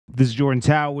This is Jordan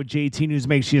Tower with JT News.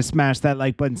 Make sure you smash that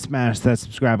like button, smash that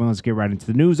subscribe, and let's get right into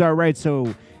the news. All right,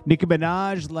 so Nicki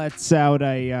Minaj lets out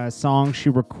a song she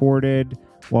recorded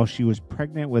while she was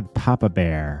pregnant with Papa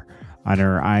Bear on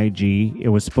her IG. It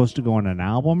was supposed to go on an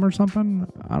album or something.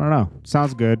 I don't know.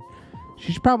 Sounds good.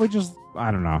 She should probably just, I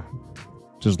don't know,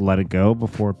 just let it go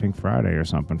before Pink Friday or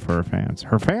something for her fans.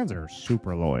 Her fans are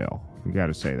super loyal. You got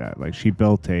to say that. Like, she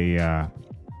built a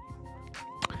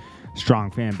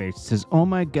strong fan base. It says, oh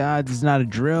my God, this is not a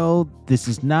drill. This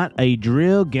is not a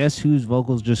drill. Guess whose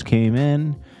vocals just came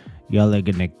in? Y'all are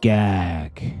gonna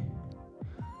gag.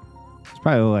 It's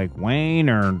probably like Wayne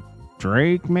or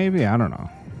Drake, maybe. I don't know.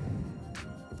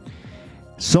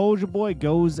 Soulja Boy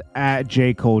goes at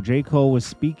J. Cole. J. Cole was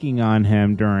speaking on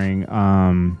him during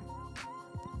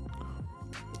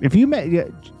if you met,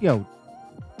 yo,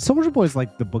 Soulja Boy's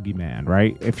like the boogeyman,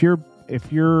 right? If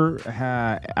you're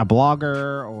a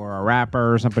blogger or a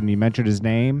rapper or something, you mentioned his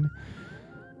name,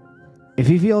 if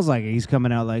he feels like he's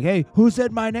coming out like, hey, who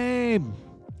said my name?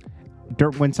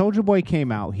 When Soulja Boy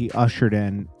came out, he ushered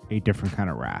in a different kind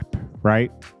of rap, right?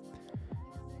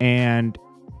 And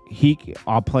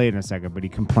I'll play it in a second, but he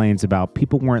complains about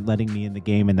people weren't letting me in the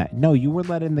game, and that, no, you were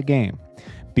let in the game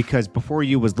because before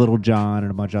you was Little John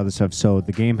and a bunch of other stuff. So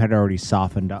the game had already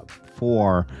softened up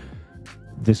for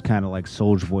this kind of like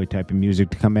Soulja Boy type of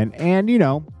music to come in. And, you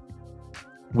know,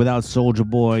 without Soulja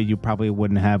Boy, you probably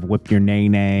wouldn't have Whip Your Nay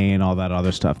Nay and all that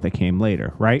other stuff that came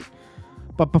later, right?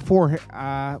 But before,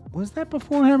 was that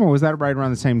before him or was that right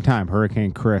around the same time?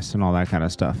 Hurricane Chris and all that kind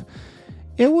of stuff.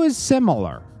 It was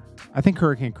similar. I think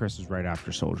Hurricane Chris was right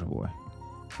after Soulja Boy,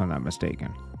 if I'm not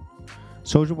mistaken.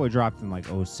 Soulja Boy dropped in like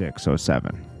 06,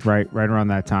 07, right around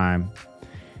that time.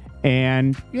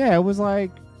 And yeah, it was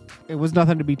like, it was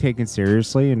nothing to be taken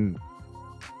seriously, and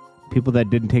people that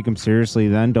didn't take him seriously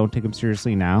then don't take him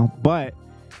seriously now. But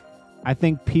I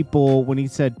think people, when he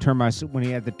said when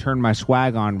he had the Turn My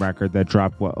Swag On record that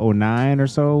dropped, what, 09 or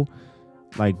so,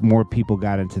 like more people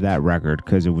got into that record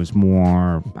because it was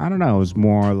more, I don't know, it was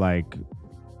more like,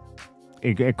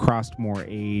 it crossed more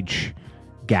age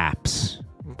gaps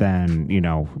than, you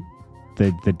know,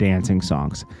 the dancing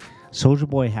songs. Soulja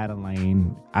Boy had a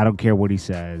lane. I don't care what he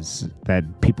says,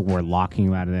 that people were locking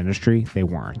him out of the industry. They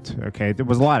weren't, okay? There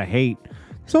was a lot of hate.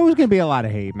 There's always going to be a lot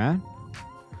of hate, man.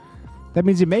 That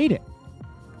means you made it.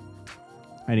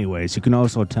 Anyways, you can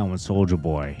also tell when Soulja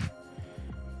Boy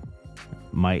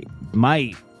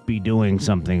might be doing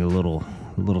something a little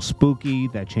spooky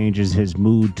that changes his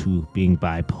mood to being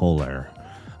bipolar.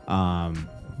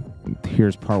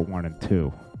 Here's part 1 and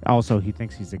 2. Also, he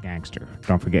thinks he's a gangster.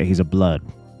 Don't forget, he's a blood.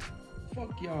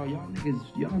 Fuck y'all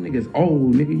niggas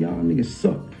old, nigga. Y'all niggas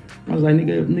suck. I was like,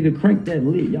 nigga, crank that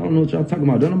lit. Y'all don't know what y'all talking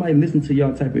about. Don't nobody listen to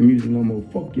y'all type of music no more.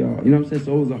 Fuck y'all. You know what I'm saying?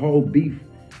 So it was a whole beef,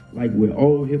 like with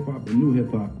old hip hop and new hip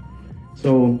hop.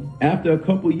 So after a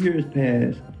couple years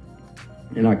passed,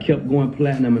 and I kept going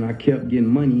platinum and I kept getting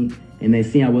money, and they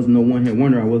seen I wasn't no one-hit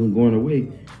wonder, I wasn't going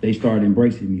away, they started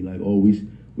embracing me. Like, oh, we you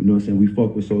know what I'm saying, we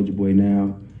fuck with Soulja Boy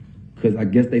now. Because I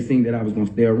guess they seen that I was going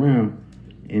to stay around.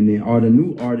 And then all the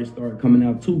new artists started coming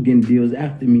out too, getting deals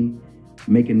after me,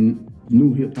 making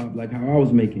new hip-hop like how I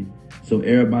was making. So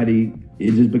everybody,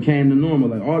 it just became the normal.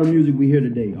 Like all the music we hear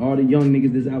today, all the young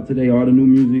niggas that's out today, all the new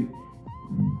music,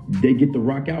 they get to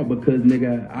rock out because,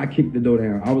 nigga, I kicked the door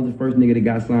down. I was the first nigga that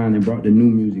got signed and brought the new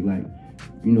music, like,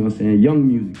 you know what I'm saying, young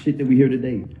music, shit that we hear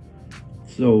today.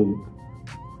 So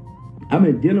I've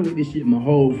been dealing with this shit my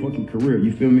whole fucking career,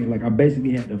 you feel me? Like I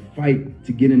basically had to fight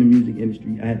to get in the music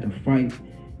industry. I had to fight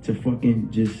to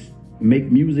fucking just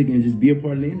make music and just be a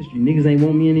part of the industry. Niggas ain't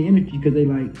want me in the industry because they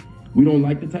like, we don't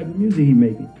like the type of music he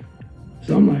making.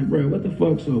 So I'm like, bro, what the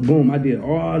fuck? So boom, I did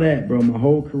all that, bro, my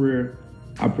whole career.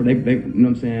 You know what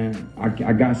I'm saying?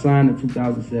 I got signed in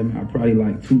 2007. I probably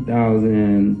like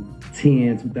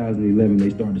 2010, 2011, they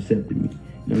started accepting me. You know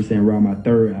what I'm saying? Around my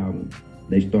third album,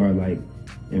 they started like,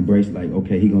 embrace like,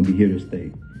 okay, he gonna be here to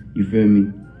stay. You feel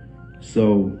me?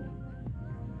 So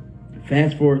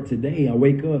fast forward today, I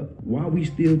wake up, why we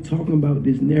still talking about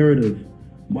this narrative?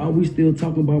 Why we still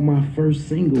talking about my first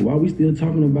single? Why we still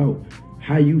talking about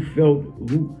how you felt?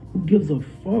 Who gives a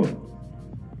fuck?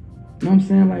 You know what I'm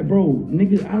saying? Like, bro,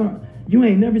 nigga, you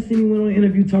ain't never seen me went on an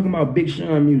interview talking about Big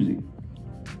Sean music.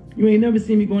 You ain't never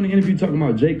seen me go on an interview talking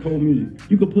about J. Cole music.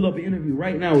 You could pull up an interview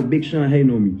right now with Big Sean hating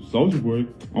on me. Soulja Boy,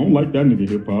 I don't like that nigga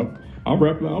hip hop. I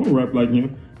don't rap like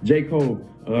him. J. Cole,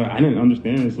 I didn't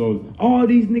understand it, so all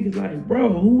these niggas like,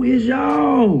 bro, who is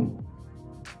y'all?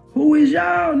 Who is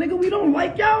y'all? Nigga, we don't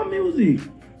like y'all music.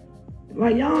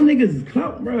 Like, y'all niggas is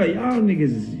clout, bro. Y'all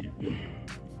niggas is...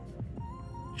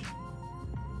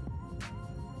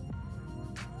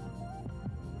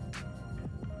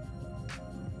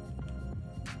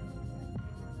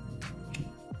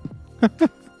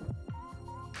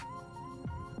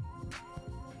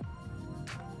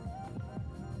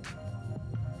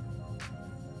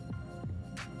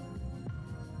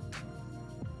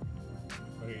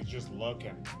 He's just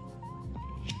looking.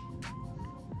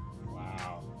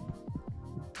 Wow.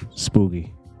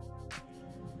 Spooky.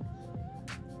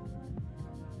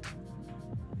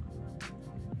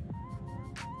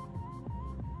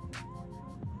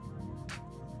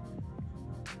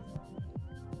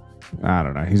 I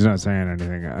don't know. He's not saying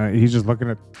anything. He's just looking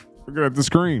at the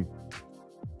screen.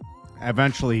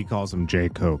 Eventually, he calls him J.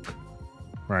 Coke,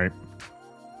 right?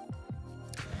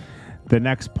 The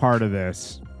next part of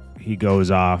this, he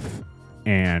goes off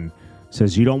and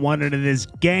says, "You don't want none of this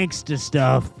gangsta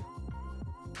stuff."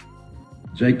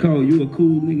 J. Cole, you a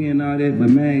cool nigga and all that, but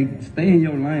man, stay in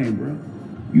your lane, bro.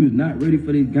 You was not ready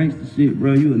for this gangster shit,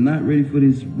 bro. You was not ready for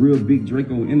this real big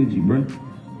Draco energy, bro.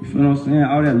 You feel what I'm saying?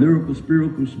 All that lyrical,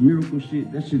 spiritual, miracle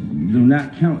shit, that shit do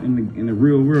not count in the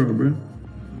real world, bro.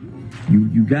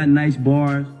 You got nice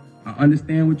bars. I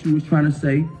understand what you was trying to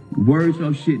say. Words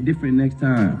your shit different next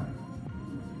time.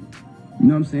 You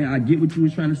know what I'm saying? I get what you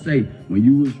was trying to say. When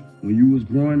you was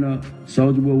growing up,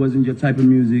 Soulja Boy wasn't your type of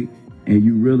music, and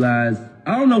you realized,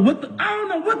 I don't know what the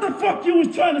fuck you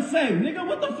was trying to say, nigga.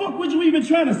 What the fuck was you even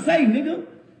trying to say, nigga?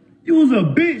 You was a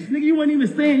bitch, nigga. You wasn't even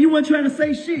saying, you wasn't trying to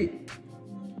say shit.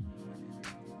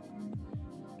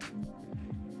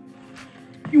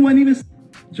 You wasn't even.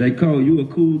 J. Cole, you a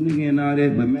cool nigga and all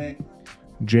that, but man.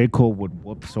 J. Cole would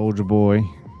whoop Soulja Boy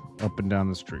up and down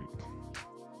the street.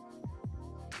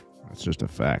 That's just a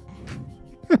fact.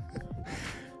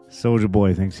 Soulja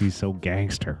Boy thinks he's so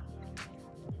gangster.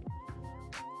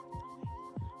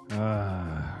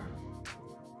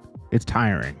 It's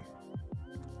tiring.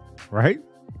 Right?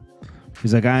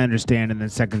 He's like, I understand. And then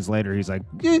seconds later, he's like,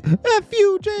 F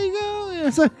you, J. Cole.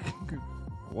 It's like,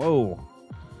 whoa.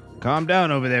 Calm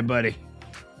down over there, buddy.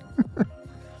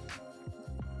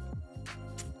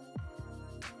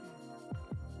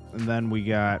 And then we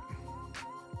got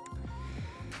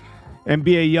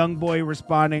NBA Youngboy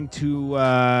responding to,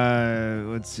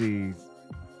 let's see.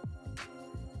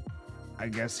 I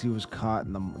guess he was caught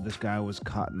this guy was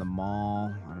caught in the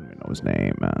mall. I don't even know his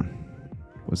name, man.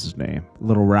 What's his name?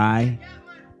 Lil Rye?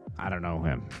 I don't know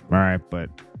him. All right,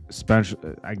 but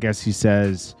I guess he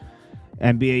says,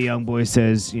 NBA Youngboy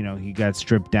says, you know, he got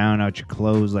stripped down out your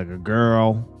clothes like a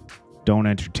girl. Don't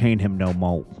entertain him no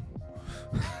more.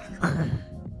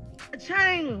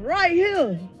 Chain right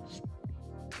here.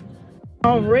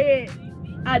 On red,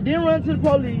 I didn't run to the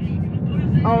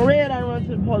police. On red, I run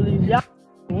to the police. Y'all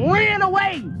ran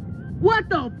away. What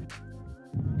the?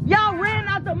 Y'all ran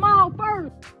out the mall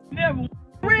first. Never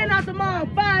ran out the mall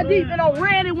 5 deep and on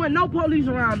red it went no police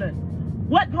around us.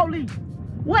 What police?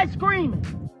 What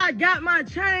screaming? I got my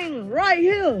chain right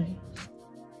here.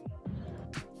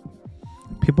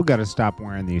 People got to stop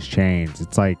wearing these chains.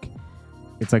 It's like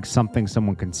something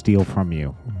someone can steal from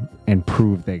you and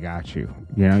prove they got you.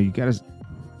 You know, you got to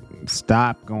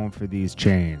stop going for these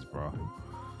chains, bro.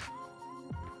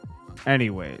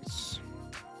 Anyways,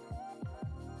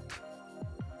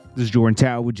 this is Jordan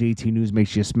Tower with JT News. Make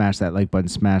sure you smash that like button,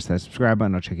 smash that subscribe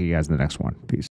button. I'll check you guys in the next one. Peace.